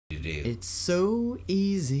do. It's so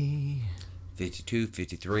easy. 52,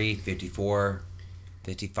 53, 54,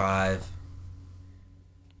 55,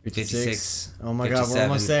 56. Oh my 57, god, we're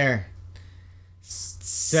almost there.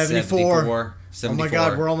 74. Oh my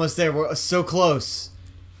god, we're almost there. We're so close.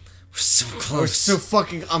 We're so close. We're so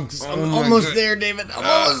fucking. I'm almost there, David. I'm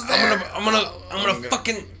almost there. I'm gonna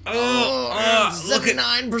fucking.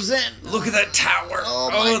 79%. Look at that tower. Oh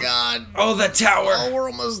my god. Oh, that tower. Oh, we're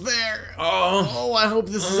almost there. Oh, I hope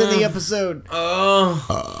this is in the episode.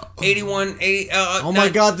 81, 80. Oh my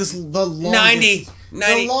god, this is the longest.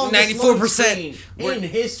 90, 94%. In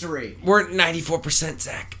history. We're at 94%,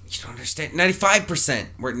 Zach. You don't understand. 95%.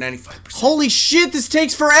 We're at 95%. Holy shit, this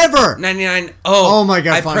takes forever. 99. Oh my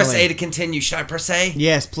god, I finally. press A to continue. Should I press A?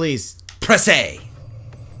 Yes, please. Press A.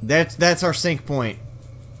 That's our sync point.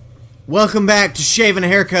 Welcome back to Shaving a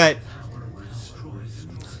Haircut.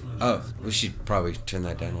 Oh, we should probably turn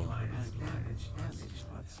that down a little.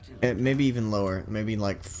 Maybe even lower. Maybe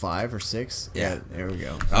like 5 or 6. Yeah. There we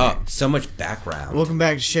go. Oh, right. so much background. Welcome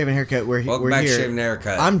back to Shaving a Haircut. Welcome we're back here. to Shaving a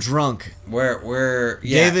Haircut. I'm drunk. We're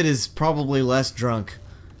yeah. David is probably less drunk.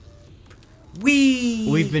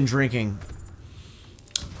 We've been drinking.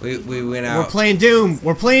 We went out. We're playing Doom.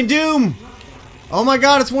 We're playing Doom. Oh my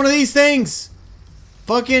god, it's one of these things.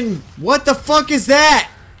 Fucking, what the fuck is that?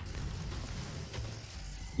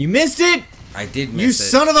 You missed it? I did miss You it.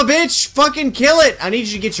 son of a bitch! Fucking kill it! I need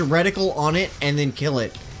you to get your reticle on it and then kill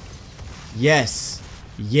it. Yes.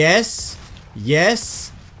 Yes.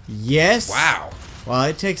 Yes. Yes. Wow. Well,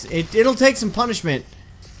 it'll take some punishment.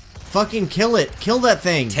 Fucking kill it. Kill that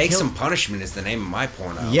thing. Take Some Punishment is the name of my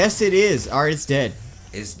porno. Yes, it is. Alright, it's dead.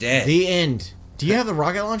 It's dead. The end. Do you have the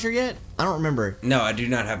rocket launcher yet? I don't remember. No, I do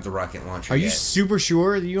not have the rocket launcher Are yet. you super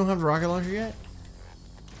sure that you don't have the rocket launcher yet?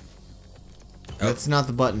 Oh. That's not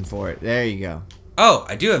the button for it. There you go. Oh,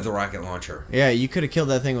 I do have the rocket launcher. Yeah, you could have killed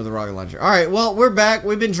that thing with a rocket launcher. Alright, well, we're back.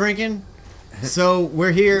 We've been drinking. So,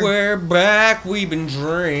 we're here. We're back. We've been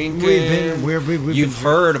drinking. You've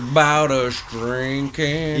heard about us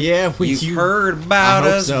drinking. Yeah, you've heard about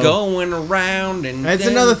us so. going around and. It's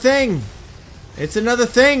another thing. It's another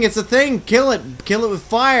thing. It's a thing. Kill it. Kill it with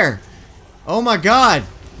fire. Oh my god.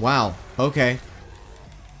 Wow. Okay.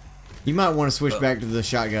 You might want to switch back to the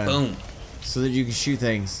shotgun. Boom. So that you can shoot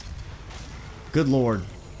things. Good lord.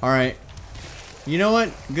 Alright. You know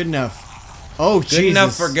what? Good enough. Oh, Jesus. Good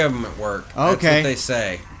enough for government work. That's Okay. what they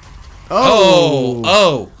say.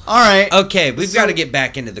 Oh. Alright. Okay, we've got to get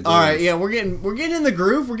back into the groove. Alright, yeah, we're getting in the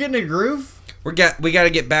groove. We're getting in a groove. We got to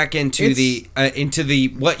get back into the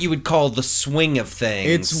what you would call the swing of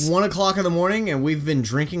things. It's 1 o'clock in the morning and we've been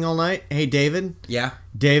drinking all night. Hey, David. Yeah.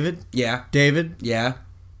 David. Yeah. David. Yeah.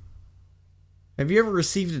 Have you ever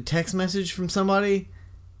received a text message from somebody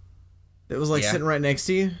that was like sitting right next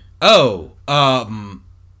to you? Oh, I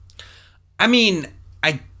mean,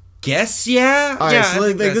 I guess yeah. All right, yeah, so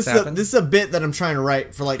like, this happened. is a bit that I'm trying to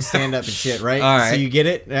write for like stand up and shit, right? All right. So you get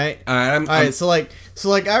it, right? All right. All right. So like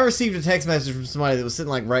I received a text message from somebody that was sitting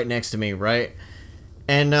like right next to me, right?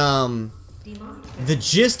 And the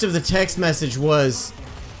gist of the text message was,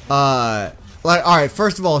 like, all right.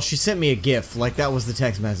 First of all, she sent me a GIF. Like that was the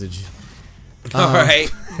text message. All right.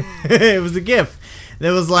 It was a GIF.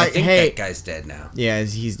 That was like, I think hey, that guy's dead now. yeah,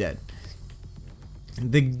 he's dead.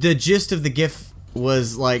 The gist of the GIF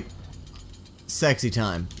was like sexy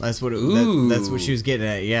time. That's what that's what she was getting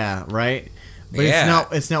at. Yeah, right. But Yeah.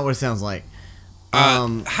 it's not what it sounds like.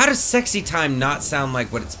 How does sexy time not sound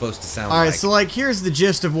like what it's supposed to sound like? All right, so like here's the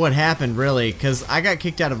gist of what happened, really, because I got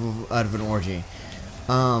kicked out of an orgy.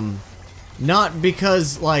 Not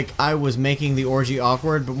because like I was making the orgy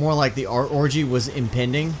awkward, but more like the orgy was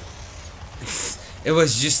impending. It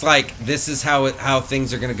was just like, this is how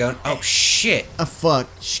things are gonna go. Oh shit! Fuck!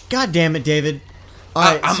 God damn it, David! All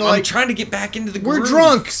right, I'm trying to get back into the groove. We're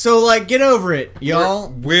drunk, so like get over it, y'all.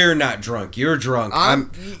 We're not drunk. You're drunk.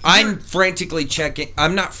 I'm frantically checking.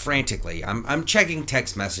 I'm not frantically. I'm checking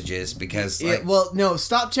text messages because. Like, well, no,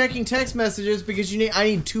 stop checking text messages because I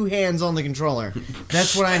need 2 hands on the controller.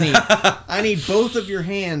 That's what I need. I need both of your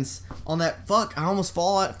hands on that. Fuck! I almost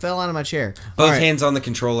fell out of my chair. both hands on the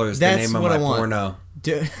controller is the That's name of what my I want. porno.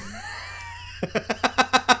 Dude.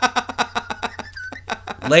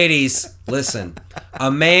 Ladies, listen. A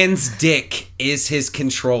man's dick is his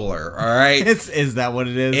controller. All right. Is that what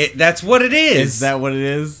it is? That's what it is. Is that what it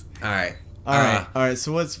is? All right. All right.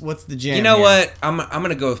 So what's the jam? You know here? what? I'm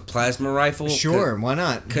gonna go with plasma rifle. Sure, why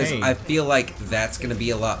not? Because Hey. I feel like that's gonna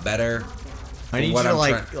be a lot better. I need you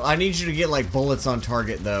to I need you to get like bullets on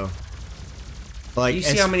target though. Like You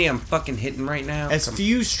see how many I'm fucking hitting right now? As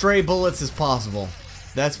few stray bullets as possible.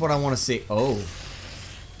 That's what I want to see. Oh.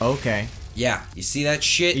 Okay. Yeah, you see that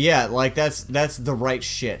shit? Yeah, like that's the right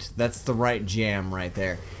shit. That's the right jam right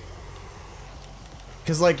there.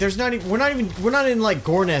 Cause like there's not even, we're not in like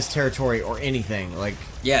gore nest territory or anything. Like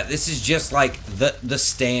yeah, this is just like the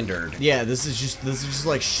standard. Yeah, this is just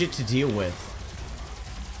like shit to deal with.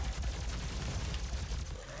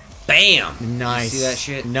 Bam! Nice. You see that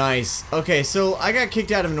shit? Nice. Okay, so I got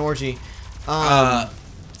kicked out of an orgy.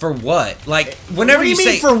 For what? Like whenever what do you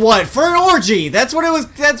say mean for what? For an orgy. That's what it was.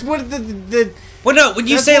 That's what the well, no, when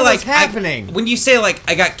you say like happening. when you say like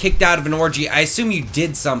I got kicked out of an orgy, I assume you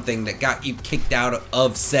did something that got you kicked out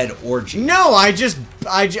of said orgy. No, I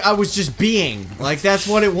was just being. Like that's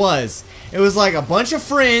what it was. It was like a bunch of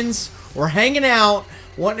friends were hanging out,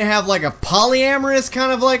 wanting to have like a polyamorous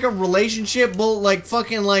kind of like a relationship, but like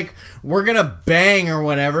fucking like we're gonna bang or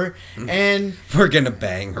whatever, and we're gonna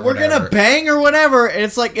bang or whatever. And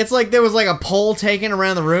it's like there was like a poll taken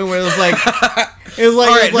around the room where it was like all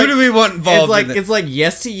right, who do we want involved? It's like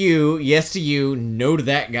yes to you, no to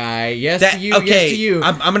that guy, yes to you, okay, yes to you.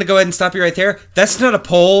 I'm gonna go ahead and stop you right there. That's not a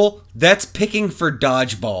poll. That's picking for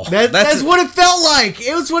dodgeball. That's what it felt like.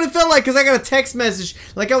 It was what it felt like because I got a text message.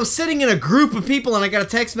 Like I was sitting in a group of people and I got a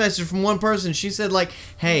text message from one person. She said like,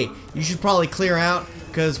 "Hey, you should probably clear out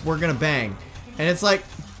because we're gonna bang." And it's like,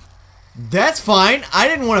 that's fine. I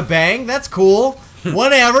didn't want to bang. That's cool.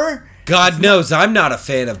 Whatever. God knows I'm not a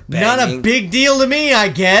fan of banging. Not a big deal to me, I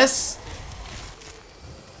guess.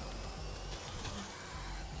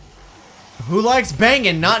 Who likes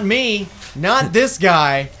banging? Not me. Not this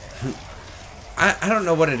guy. I don't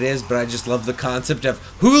know what it is, but I just love the concept of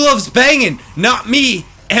who loves banging? Not me.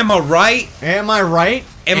 Am I right? Am I right?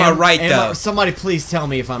 Am I right, though? Somebody please tell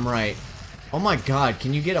me if I'm right. Oh my god,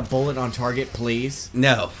 can you get a bullet on target, please?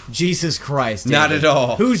 No. Jesus Christ, David. Not at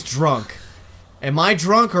all. Who's drunk? Am I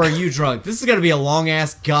drunk or are you drunk? This is gonna be a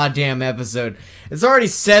long-ass goddamn episode. It's already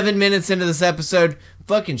 7 minutes into this episode.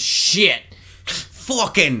 Fucking shit.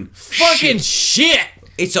 Fucking shit.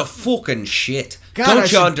 It's a fucking shit. God,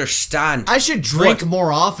 Don't you understand? I should drink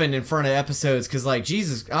more often in front of episodes, cause like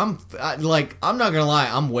Jesus, I'm not gonna lie,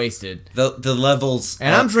 I'm wasted. The levels,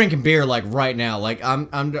 and I'm drinking beer like right now. Like I'm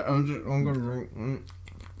gonna drink.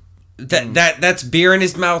 That's beer in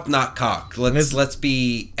his mouth, not cock. Let's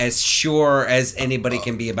be as sure as anybody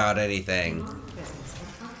can be about anything.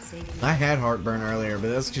 I had heartburn earlier, but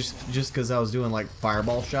that's just because I was doing like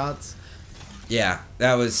fireball shots. Yeah,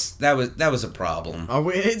 that was a problem. Oh,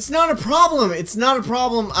 it's not a problem. It's not a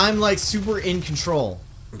problem. I'm like super in control.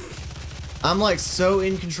 I'm like so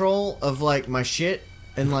in control of like my shit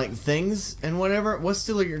and like things and whatever. What's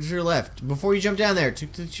to your left? Before you jump down there,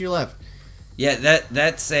 to your left. Yeah,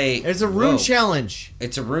 there's a rune challenge.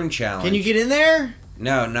 It's a rune challenge. Can you get in there?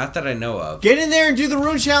 No, not that I know of. Get in there and do the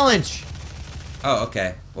rune challenge. Oh,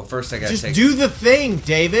 okay. Well, first I gotta just do the thing,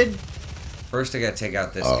 David. First I gotta take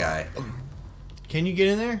out this guy. Can you get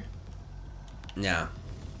in there? No.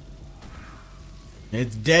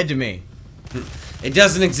 It's dead to me. It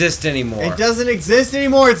doesn't exist anymore. It doesn't exist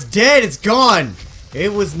anymore. It's dead. It's gone.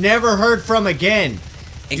 It was never heard from again.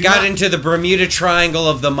 It got into the Bermuda Triangle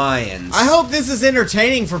of the Mayans. I hope this is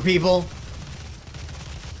entertaining for people.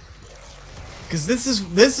 Because this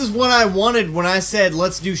is what I wanted when I said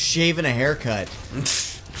let's do shaving a haircut.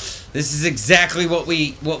 This is exactly what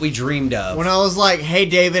we dreamed of. When I was like, "Hey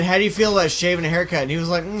David, how do you feel about shaving a haircut?" and he was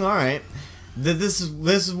like, "All right." This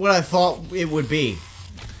is what I thought it would be.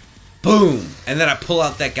 Boom! And then I pull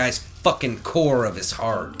out that guy's fucking core of his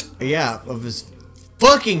heart. Yeah, of his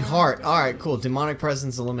fucking heart. All right, cool. Demonic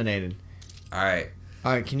presence eliminated. All right.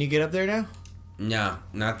 All right, can you get up there now? No,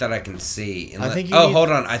 not that I can see. I think hold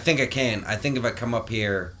on. I think I can. I think if I come up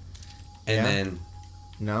here, and then.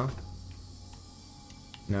 No.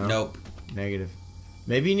 No. Nope. Negative.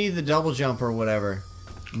 Maybe you need the double jump or whatever.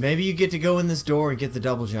 Maybe you get to go in this door and get the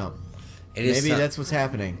double jump. Maybe that's what's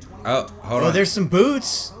happening. Oh, hold on. Oh, there's some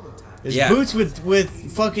boots. There's boots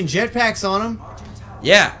with fucking jetpacks on them.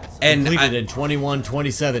 Yeah, and completed in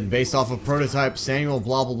 2127 based off of prototype Samuel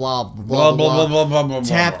blah blah blah blah blah blah blah blah.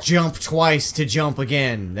 Tap jump twice to jump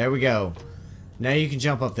again. There we go. Now you can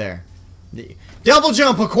jump up there. Double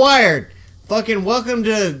jump acquired. Fucking welcome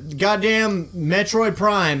to goddamn Metroid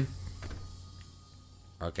Prime.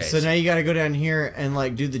 Okay. So now you gotta go down here and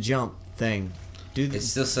like do the jump thing. It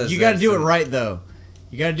still says you gotta do it right though.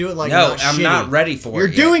 You gotta do it like no, I'm not ready for You're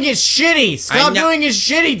it. You're doing it shitty. Stop doing it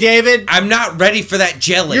shitty, David. I'm not ready for that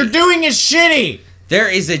jelly. You're doing it shitty. There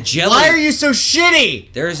is a jelly. Why are you so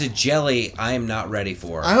shitty? There is a jelly I am not ready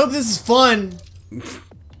for. I hope this is fun.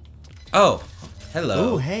 Oh,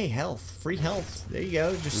 hello. Oh, hey, health. Free health. There you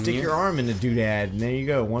go. Just stick your arm in the doodad, and there you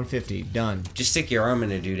go. 150. Done. Just stick your arm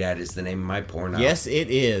in a doodad is the name of my porno. Yes,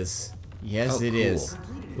 it is. Yes, Oh, it cool. is.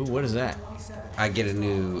 Ooh, what is that? I get a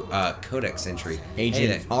new codex entry.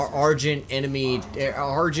 Agent Argent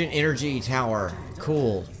Energy Tower.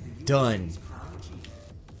 Cool. Done.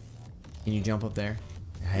 Can you jump up there?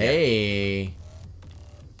 Hey.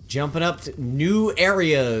 Jumping up to new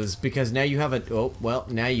areas because now you have a... Oh, well,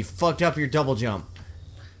 now you fucked up your double jump.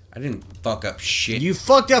 I didn't fuck up shit. You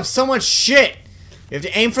fucked up so much shit. You have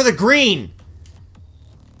to aim for the green.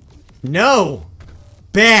 No.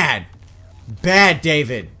 Bad. Bad,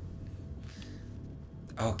 David.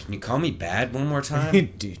 Oh, can you call me bad one more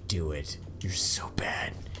time? Do it. You're so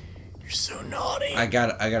bad. You're so naughty. I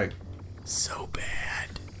gotta So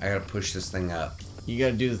bad. I gotta push this thing up. You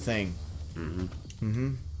gotta do the thing.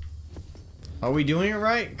 Are we doing it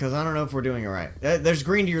right? Because I don't know if we're doing it right. There's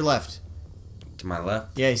green to your left. To my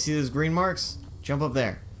left? Yeah, you see those green marks? Jump up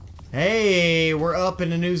there. Hey, we're up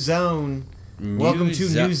in a new zone. Welcome to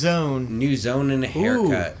new zone. New zone and a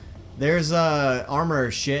haircut. Ooh, there's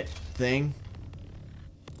armor shit thing.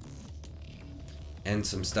 And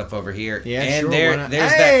some stuff over here. Yeah, and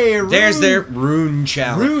sure. There's their rune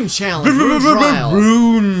challenge. Rune challenge. Rune trial.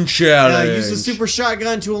 Rune challenge. Use the super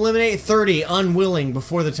shotgun to eliminate 30 unwilling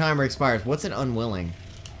before the timer expires. What's an unwilling?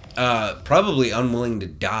 Probably unwilling to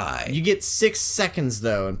die. You get 6 seconds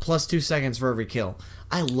though, and plus 2 seconds for every kill.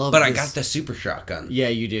 I love. But this. I got the super shotgun. Yeah,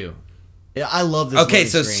 you do. I love this. Okay,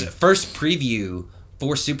 so screen. first preview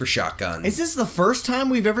for super shotgun. Is this the first time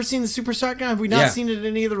we've ever seen the super shotgun? Have we not seen it in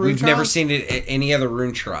any of the rune We've trials? never seen it at any other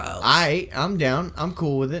rune trials. I'm down. I'm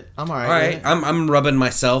cool with it. I'm alright. All right, I'm rubbing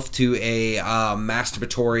myself to a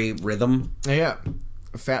masturbatory rhythm. Yeah.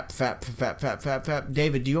 Fap.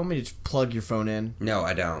 David, do you want me to plug your phone in? No,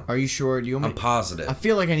 I don't. Are you sure? Do you want me? I'm positive. I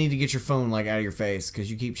feel like I need to get your phone like out of your face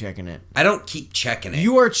because you keep checking it. I don't keep checking it.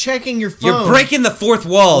 You are checking your phone. You're breaking the fourth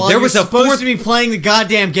wall. There was supposed to be playing the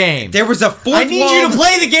goddamn game. There was a fourth wall. I need you to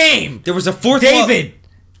play the game. There was a fourth wall.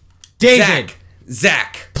 David.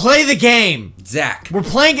 Zach. Play the game. Zach. We're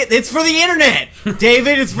playing it. It's for the internet.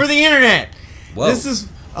 David, it's for the internet. Whoa. This is...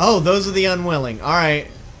 Oh, those are the unwilling. All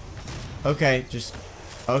right. Okay, just...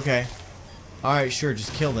 Okay. All right, sure.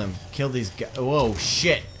 Just kill them. Kill these guys. Whoa,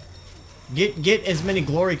 shit. Get as many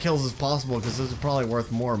glory kills as possible because those are probably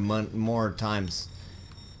worth more times.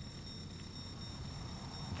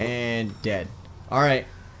 And dead. All right.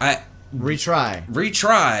 Retry.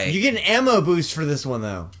 Retry. You get an ammo boost for this one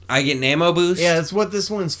though. I get an ammo boost? Yeah, that's what this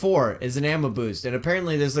one's for, is an ammo boost. And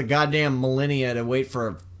apparently there's a goddamn millennia to wait for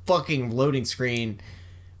a fucking loading screen.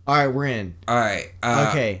 Alright, we're in. Alright.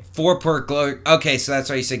 Okay. 4 per glory. Okay, so that's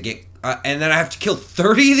why you said get... and then I have to kill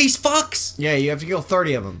 30 of these fucks? Yeah, you have to kill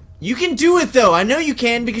 30 of them. You can do it though. I know you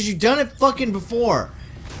can because you've done it fucking before.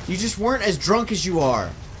 You just weren't as drunk as you are.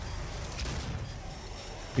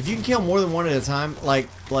 If you can kill more than one at a time, like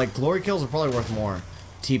glory kills are probably worth more.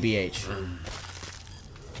 TBH.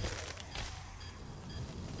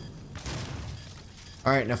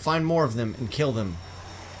 Alright, now find more of them and kill them.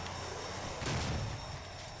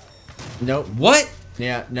 Nope. What?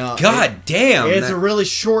 Yeah, no. God damn. It's a really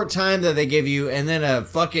short time that they give you, and then a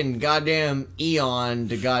fucking goddamn eon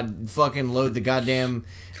to fucking load the goddamn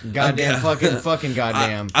fucking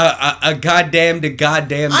goddamn. A goddamn to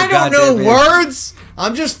goddamn to I don't goddamn know words!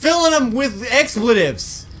 I'm just filling them with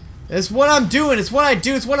expletives. It's what I'm doing. It's what I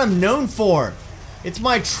do. It's what I'm known for. It's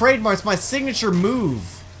my trademark. It's my signature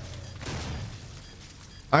move.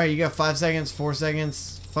 Alright, you got 5 seconds, 4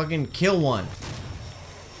 seconds. Fucking kill one.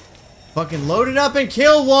 Fucking load it up and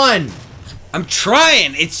kill one! I'm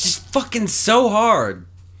trying! It's just fucking so hard.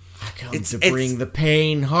 I come to bring the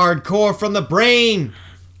pain hardcore from the brain!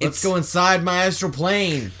 Let's go inside my astral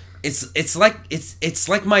plane. It's like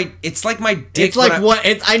my dick. It's like what?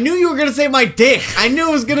 I knew you were gonna say my dick. I knew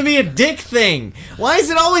it was gonna be a dick thing. Why is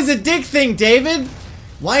it always a dick thing, David?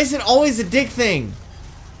 Why is it always a dick thing?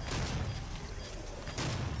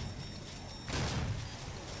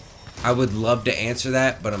 I would love to answer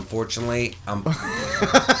that, but unfortunately, I'm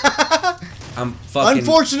fucking.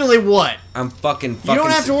 Unfortunately, what? I'm fucking. You don't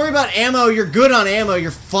have to worry about ammo. You're good on ammo. You're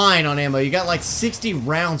fine on ammo. You got like 60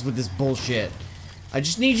 rounds with this bullshit. I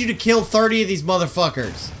just need you to kill 30 of these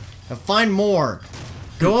motherfuckers. Now find more.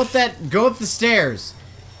 Go up the stairs.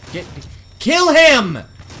 Kill him!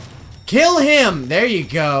 Kill him! There you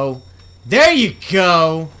go. There you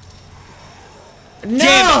go. No!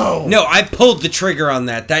 Damn it. No, I pulled the trigger on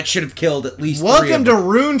that. That should have killed at least. Welcome to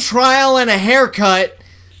Rune Trial and a Haircut.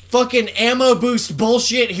 Fucking ammo boost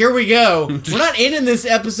bullshit. Here we go. We're not ending this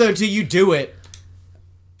episode till you do it.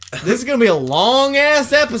 This is gonna be a long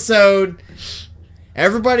ass episode.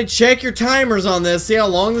 Everybody check your timers on this. See how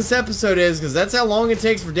long this episode is, because that's how long it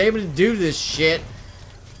takes for David to do this shit.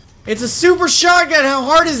 It's a super shotgun. How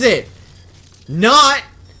hard is it? Not.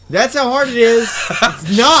 That's how hard it is.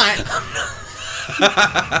 It's not.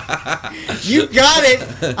 You got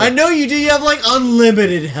it. I know you do. You have like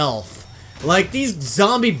unlimited health. Like these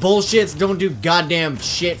zombie bullshits don't do goddamn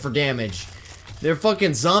shit for damage. They're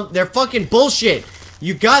fucking they're fucking bullshit.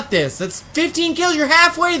 You got this. That's 15 kills. You're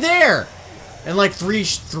halfway there. And like three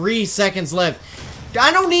seconds left.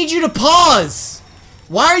 I don't need you to pause.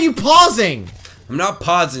 Why are you pausing? I'm not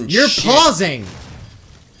pausing. You're pausing.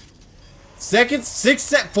 Seconds,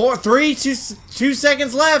 4, 3, 2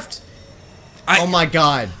 seconds left. Oh my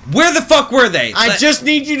god. Where the fuck were they? I just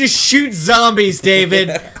need you to shoot zombies, David.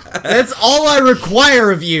 That's all I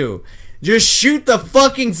require of you. Just shoot the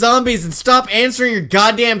fucking zombies and stop answering your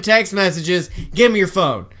goddamn text messages. Give me your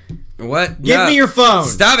phone. What? Give me your phone.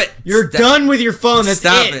 Stop it. You're done with your phone. That's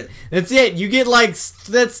Stop it. it. That's it. You get like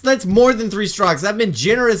that's more than 3 strikes. I've been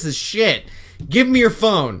generous as shit. Give me your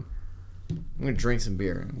phone. I'm gonna drink some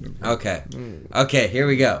beer. Okay. Okay, here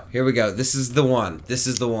we go. Here we go. This is the one. This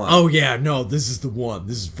is the one. Oh yeah, no, this is the one.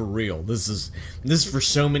 This is for real. This is for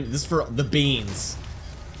so many. This is for the beans.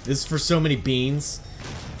 This is for so many beans.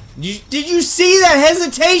 Did you see that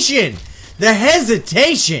hesitation? The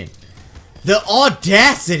hesitation. The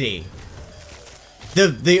audacity.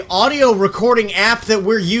 The audio recording app that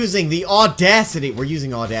we're using. The Audacity. We're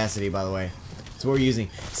using Audacity, by the way. That's what we're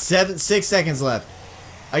using. 6 seconds left.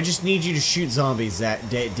 I just need you to shoot zombies,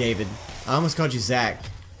 David. I almost called you Zach,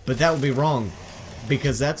 but that would be wrong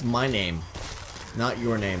because that's my name, not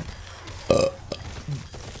your name.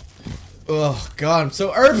 Oh god, I'm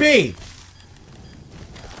so irpy.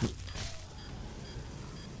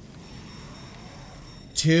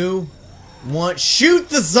 2, 1, shoot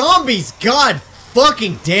the zombies! God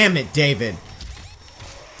fucking damn it, David.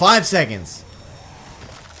 5 seconds.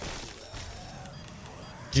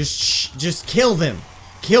 Just kill them.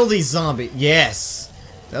 Kill these zombies. Yes.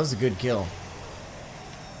 That was a good kill.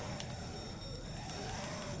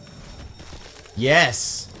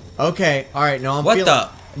 Yes. Okay. All right. No, I'm what feeling... the?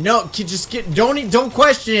 No, don't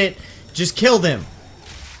question it. Just kill them.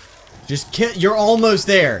 Just kill. You're almost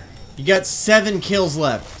there. You got 7 kills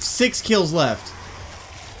left. 6 kills left.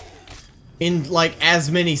 In like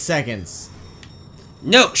as many seconds.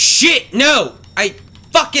 No shit. No. I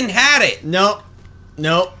fucking had it. Nope.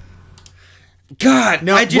 Nope. God,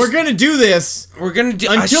 no, we're gonna do this. We're gonna do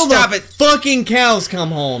until the fucking cows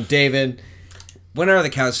come home, David. When are the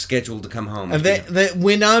cows scheduled to come home? And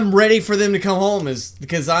when I'm ready for them to come home is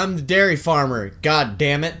because I'm the dairy farmer. God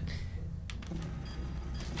damn it!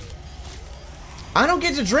 I don't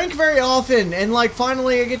get to drink very often, and like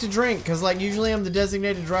finally I get to drink because like usually I'm the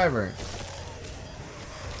designated driver.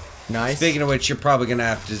 Nice. Speaking of which, you're probably gonna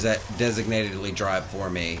have to designatedly drive for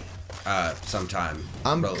me. Sometime.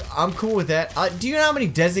 I'm cool with that. Do you know how many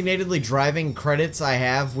designatedly driving credits I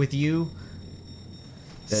have with you?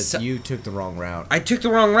 You took the wrong route. I took the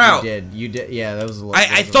wrong route. You did. Yeah, that was a lot.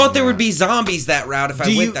 I thought there would be zombies that route if I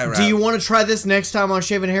went that route. Do you want to try this next time on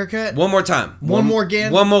Shaving Haircut? One more time. One more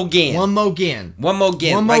again? One more again. One more again. One more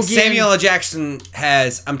again. Like Samuel L. Jackson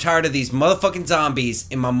has, I'm tired of these motherfucking zombies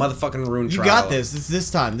in my motherfucking rune trial. You got this. It's this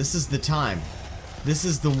time. This is the time. This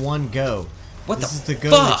is the one go. This is the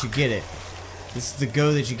go that you get it. This is the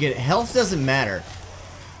go that you get it. Health doesn't matter.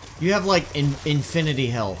 You have like infinity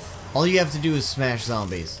health. All you have to do is smash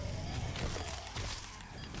zombies.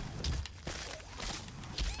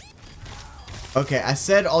 Okay, I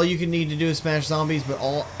said all you can need to do is smash zombies, but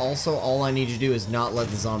also all I need you to do is not let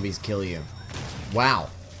the zombies kill you. Wow.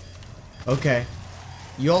 Okay.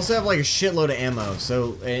 You also have like a shitload of ammo,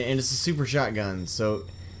 so and it's a super shotgun, so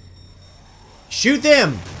shoot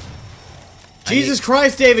them! Jesus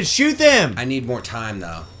Christ, David, shoot them! I need more time,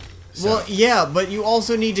 though. So. Well, yeah, but you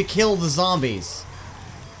also need to kill the zombies.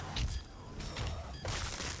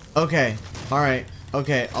 Okay, alright.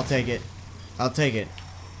 Okay, I'll take it. I'll take it.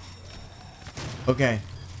 Okay.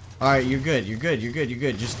 Alright, you're good, you're good, you're good, you're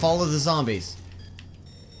good. Just follow the zombies.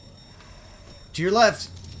 To your left.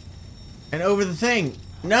 And over the thing.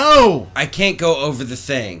 No! I can't go over the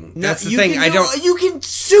thing. No, that's the thing. You can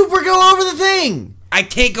super go over the thing! I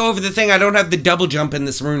can't go over the thing. I don't have the double jump in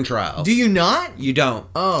this rune trial. Do you not? You don't.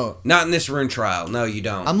 Oh. Not in this rune trial. No, you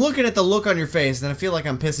don't. I'm looking at the look on your face, and I feel like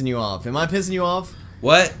I'm pissing you off. Am I pissing you off?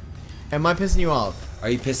 What? Am I pissing you off? Are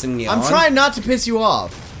you pissing me on? I'm trying not to piss you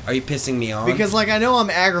off. Are you pissing me on? Because, like, I know I'm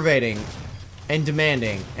aggravating and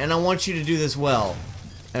demanding, and I want you to do this well.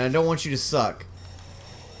 And I don't want you to suck.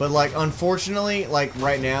 But, like, unfortunately, like,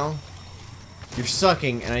 right now, you're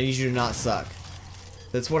sucking, and I need you to not suck.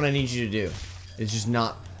 That's what I need you to do. It's just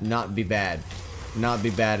not be bad. Not be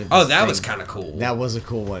bad at this Oh, that thing. was kind of cool. That was a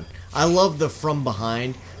cool one. I love the from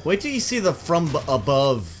behind. Wait till you see the from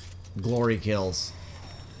above glory kills.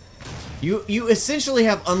 You essentially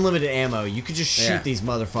have unlimited ammo. You could just shoot these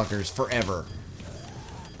motherfuckers forever.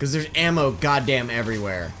 Because there's ammo goddamn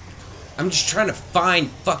everywhere. I'm just trying to find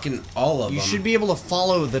fucking all of them. You should be able to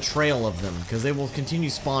follow the trail of them, because they will continue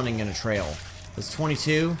spawning in a trail. That's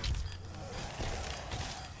 22.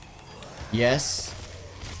 Yes.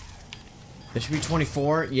 There should be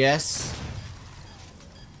 24. Yes.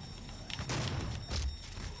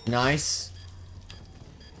 Nice.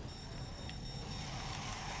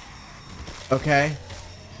 Okay.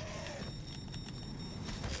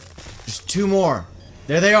 Just 2 more.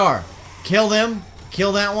 There they are. Kill them.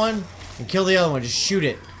 Kill that one. And kill the other one. Just shoot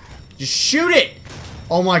it. Just shoot it!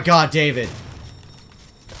 Oh my god, David.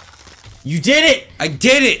 You did it! I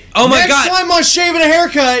did it! Oh my god! Next time on Shaving a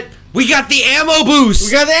Haircut, we got the ammo boost!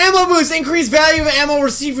 we got the ammo boost! Increased value of ammo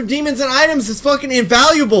received from demons and items is fucking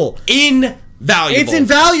invaluable! Invaluable. It's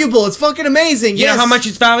invaluable! It's fucking amazing! You know how much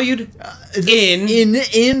it's valued?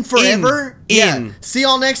 In forever? In. Yeah. See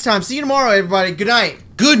y'all next time. See you tomorrow, everybody. Good night.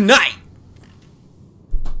 Good night!